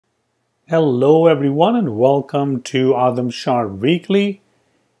Hello everyone and welcome to Azam Sharp Weekly,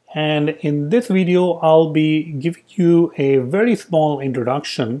 and in this video I'll be giving you a very small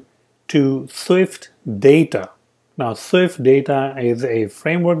introduction to SwiftData. Now SwiftData is a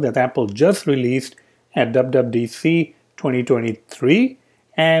framework that Apple just released at WWDC 2023,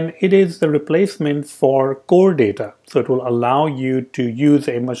 and it is the replacement for core data. So it will allow you to use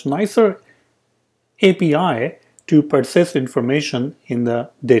a much nicer API to persist information in the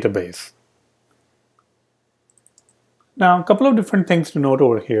database. Now, a couple of different things to note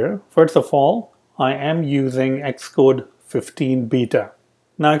over here. First of all, I am using Xcode 15 beta.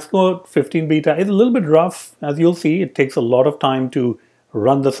 Now, Xcode 15 beta is a little bit rough. As you'll see, it takes a lot of time to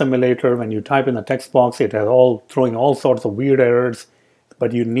run the simulator. When you type in the text box, it has throwing all sorts of weird errors,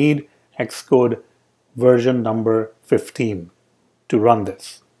 but you need Xcode version number 15 to run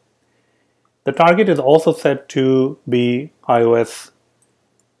this. The target is also set to be iOS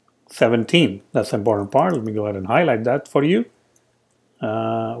 17. That's the important part. Let me go ahead and highlight that for you.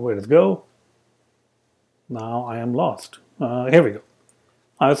 Where does it go? Now I am lost. Here we go.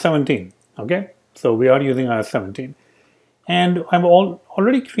 iOS 17. Okay, so we are using iOS 17. And I'm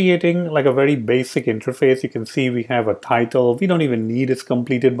already creating like a very basic interface. You can see we have a title. We don't even need it's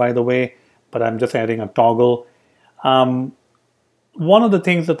completed, by the way, but I'm just adding a toggle. One of the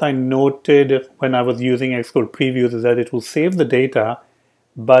things that I noted when I was using Xcode previews is that it will save the data,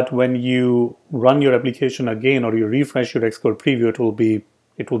 but when you run your application again or you refresh your Xcode preview,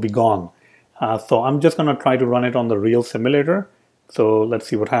 it will be gone. So I'm just going to try to run it on the real simulator. So let's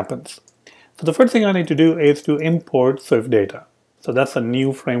see what happens. So the first thing I need to do is to import SwiftData. So that's a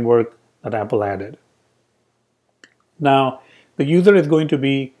new framework that Apple added. Now the user is going to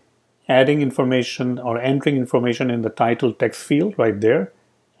be adding information or entering information in the title text field right there,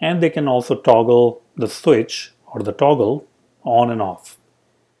 and they can also toggle the switch or the toggle on and off.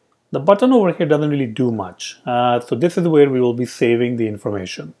 The button over here doesn't really do much, so this is where we will be saving the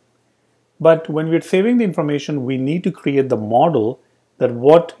information. But when we're saving the information, we need to create the model that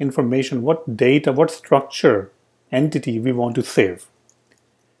what information, what data, what structure entity we want to save.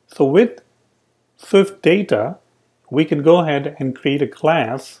 So with SwiftData, we can go ahead and create a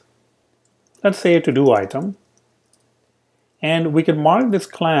class. Let's say a to-do item, and we can mark this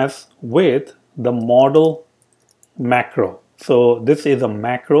class with the model macro. So this is a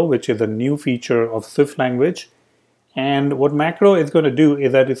macro, which is a new feature of Swift language, and what macro is going to do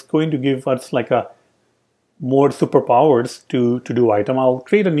is that it's going to give us like a more superpowers to-do item. I'll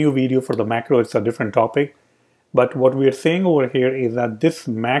create a new video for the macro. It's a different topic, but what we're saying over here is that this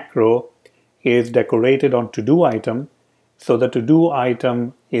macro is decorated on to-do item, so the to-do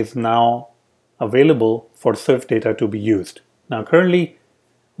item is now available for SwiftData to be used. Now currently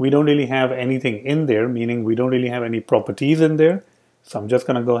we don't really have anything in there, meaning we don't really have any properties in there. So I'm just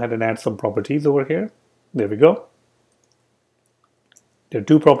going to go ahead and add some properties over here. There we go. There are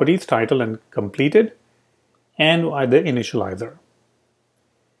two properties, title and completed, and the initializer.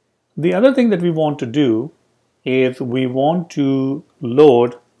 The other thing that we want to do is we want to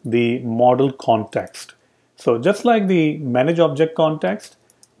load the model context. So just like the manage object context,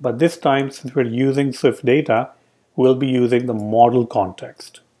 but this time, since we're using SwiftData, we'll be using the model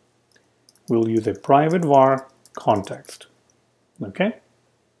context. We'll use a private var context. Okay.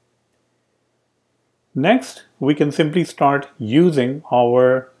 Next, we can simply start using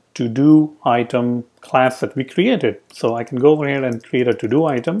our to-do item class that we created. So I can go over here and create a to-do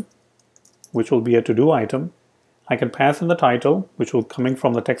item, which will be a to-do item. I can pass in the title, which will coming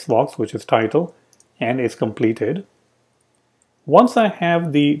from the text box, which is title, and is completed. Once I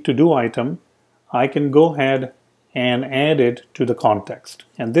have the to-do item, I can go ahead and add it to the context.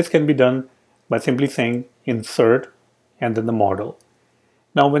 And this can be done by simply saying insert and then the model.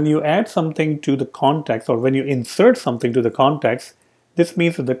 Now when you add something to the context, or when you insert something to the context, this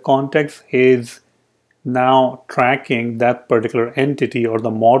means that the context is now tracking that particular entity or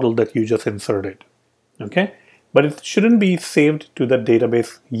the model that you just inserted. Okay? But it shouldn't be saved to the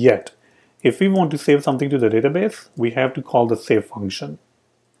database yet. If we want to save something to the database, we have to call the save function.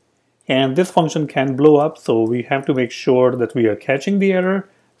 And this function can blow up, so we have to make sure that we are catching the error.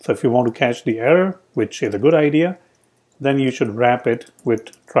 So if you want to catch the error, which is a good idea, then you should wrap it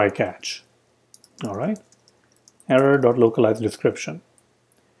with try catch. All right, error.localize description.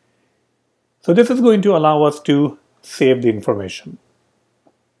 So this is going to allow us to save the information.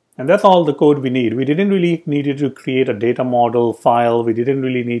 And that's all the code we need. We didn't really need to create a data model file. We didn't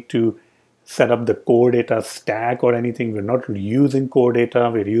really need to set up the core data stack or anything. We're not using core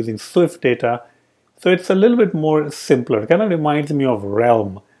data, we're using SwiftData. So it's a little bit more simpler. It kind of reminds me of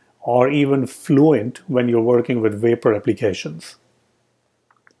Realm or even Fluent when you're working with Vapor applications.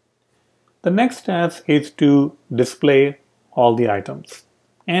 The next task is to display all the items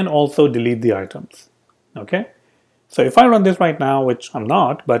and also delete the items. Okay, so if I run this right now, which I'm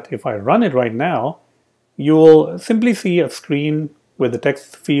not, but if I run it right now, you will simply see a screen with the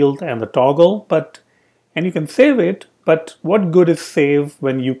text field and the toggle, and you can save it, but what good is save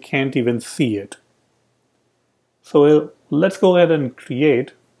when you can't even see it? So let's go ahead and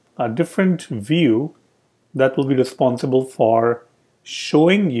create a different view that will be responsible for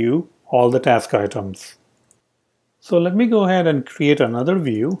showing you all the task items. So let me go ahead and create another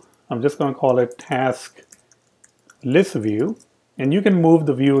view. I'm just going to call it task list view, and you can move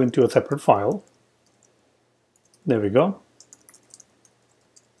the view into a separate file. There we go.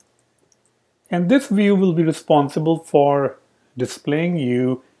 And this view will be responsible for displaying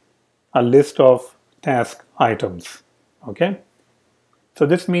you a list of task items. Okay, so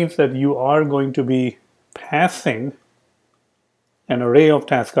this means that you are going to be passing an array of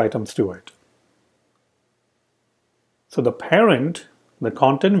task items to it. So the parent, the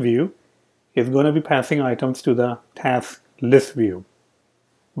content view, is going to be passing items to the task list view.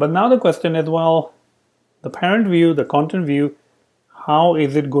 But now the question is, well, the parent view, the content view, how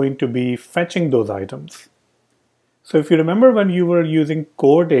is it going to be fetching those items? So if you remember when you were using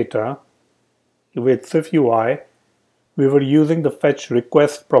core data with SwiftUI, we were using the fetch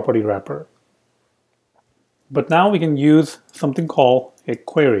request property wrapper. But now we can use something called a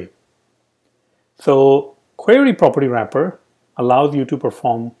query. So query property wrapper allows you to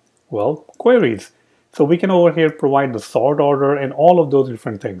perform, well, queries. So we can over here provide the sort order and all of those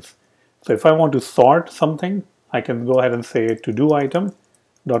different things. So if I want to sort something, I can go ahead and say to do item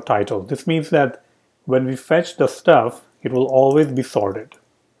dot title. This means that when we fetch the stuff, it will always be sorted.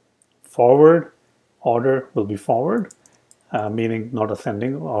 Forward order will be forward, meaning not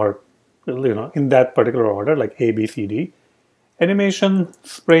ascending or in that particular order, like A, B, C, D. Animation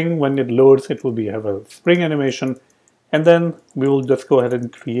spring, when it loads, it will have a spring animation, and then we will just go ahead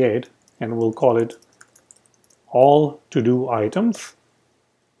and create, and we'll call it all to do items.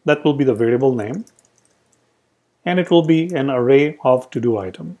 That will be the variable name, and it will be an array of to do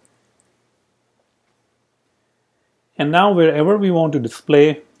item. And now wherever we want to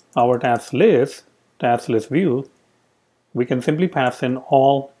display our task list view, we can simply pass in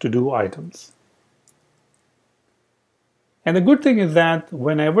all to do items. And the good thing is that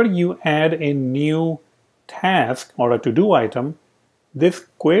whenever you add a new task or a to do item, this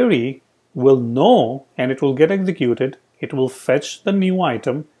query will know and it will get executed. It will fetch the new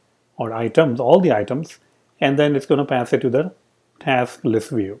item or items, all the items, and then it's going to pass it to the task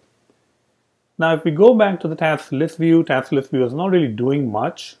list view. Now, if we go back to the task list view is not really doing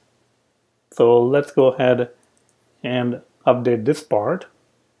much. So let's go ahead and update this part.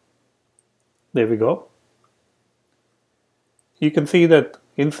 There we go. You can see that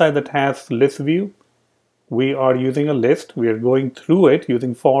inside the task list view, we are using a list. We are going through it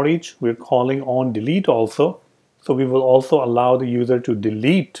using for each. We're calling on delete also. So we will also allow the user to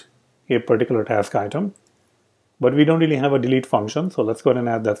delete a particular task item. But we don't really have a delete function. So let's go ahead and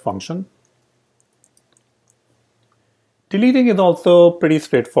add that function. Deleting is also pretty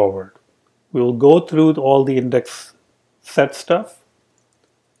straightforward. We will go through all the index set stuff.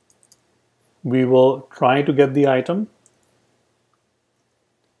 We will try to get the item.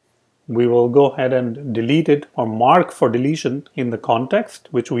 We will go ahead and delete it or mark for deletion in the context,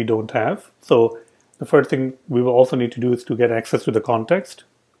 which we don't have. So the first thing we will also need to do is to get access to the context.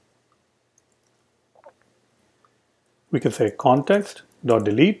 We can say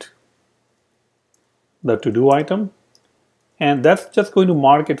context.delete the to-do item, and that's just going to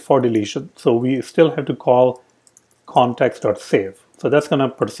mark it for deletion. So we still have to call context.save. So that's going to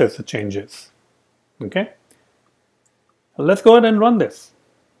persist the changes. Okay. Let's go ahead and run this.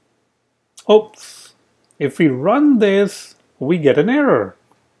 Oops. If we run this, we get an error.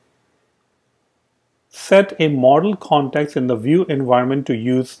 Set a model context in the view environment to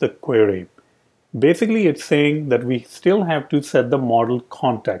use the query. Basically, it's saying that we still have to set the model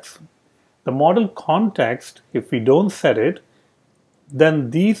context. The model context, if we don't set it, then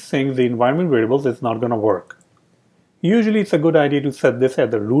these things, the environment variables, is not going to work. Usually, it's a good idea to set this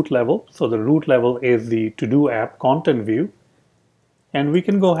at the root level. So the root level is the to-do app content view. And we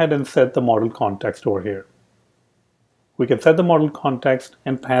can go ahead and set the model context over here. We can set the model context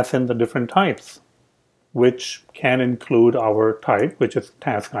and pass in the different types, which can include our type, which is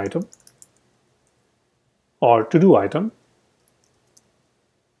task item or to-do item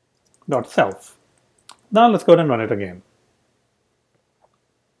dot self. Now let's go ahead and run it again.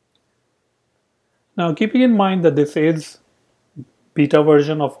 Now, keeping in mind that this is beta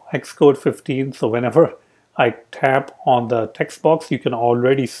version of Xcode 15, so whenever I tap on the text box, you can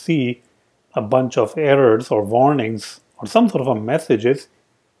already see a bunch of errors or warnings or some sort of a messages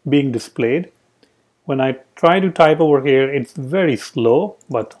being displayed. When I try to type over here, it's very slow,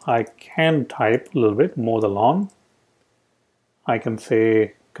 but I can type a little bit, mow the lawn. I can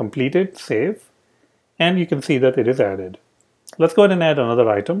say completed, save, and you can see that it is added. Let's go ahead and add another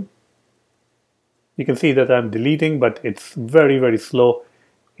item. You can see that I'm deleting, but it's very, very slow.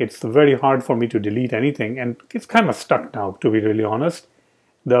 It's very hard for me to delete anything, and it's kind of stuck now, to be really honest.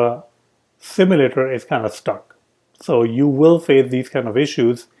 The simulator is kind of stuck. So you will face these kind of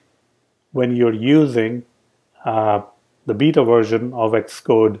issues when you're using the beta version of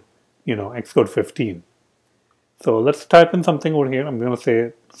Xcode, Xcode 15. So let's type in something over here. I'm going to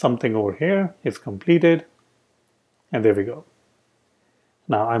say something over here is completed, and there we go.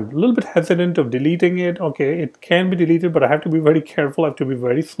 Now I'm a little bit hesitant of deleting it. Okay, it can be deleted, but I have to be very careful. I have to be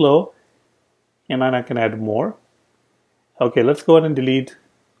very slow, and then I can add more. Okay, let's go ahead and delete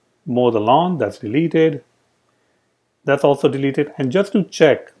mow the lawn. That's deleted. That's also deleted. And just to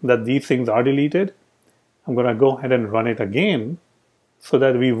check that these things are deleted, I'm going to go ahead and run it again so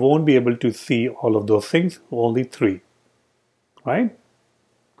that we won't be able to see all of those things, only 3, right?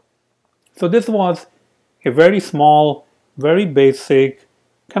 So this was a very small, very basic,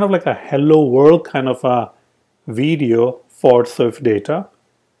 kind of like a hello world kind of a video for SwiftData.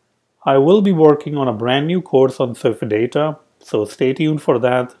 I will be working on a brand new course on SwiftData, so stay tuned for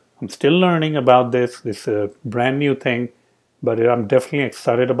that. I'm still learning about this. This is a brand new thing, but I'm definitely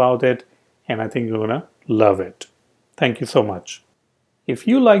excited about it, and I think you're gonna love it. Thank you so much. If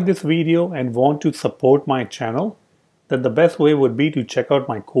you like this video and want to support my channel, then the best way would be to check out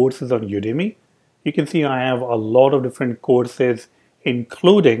my courses on Udemy. You can see I have a lot of different courses,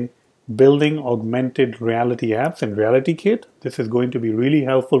 including building augmented reality apps in Reality Kit. This is going to be really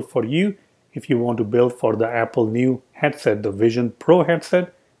helpful for you if you want to build for the Apple new headset, the Vision Pro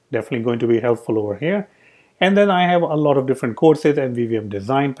headset. Definitely going to be helpful over here. And then I have a lot of different courses, MVVM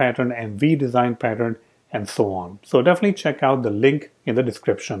design pattern, MV design pattern, and so on. So definitely check out the link in the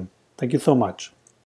description. Thank you so much.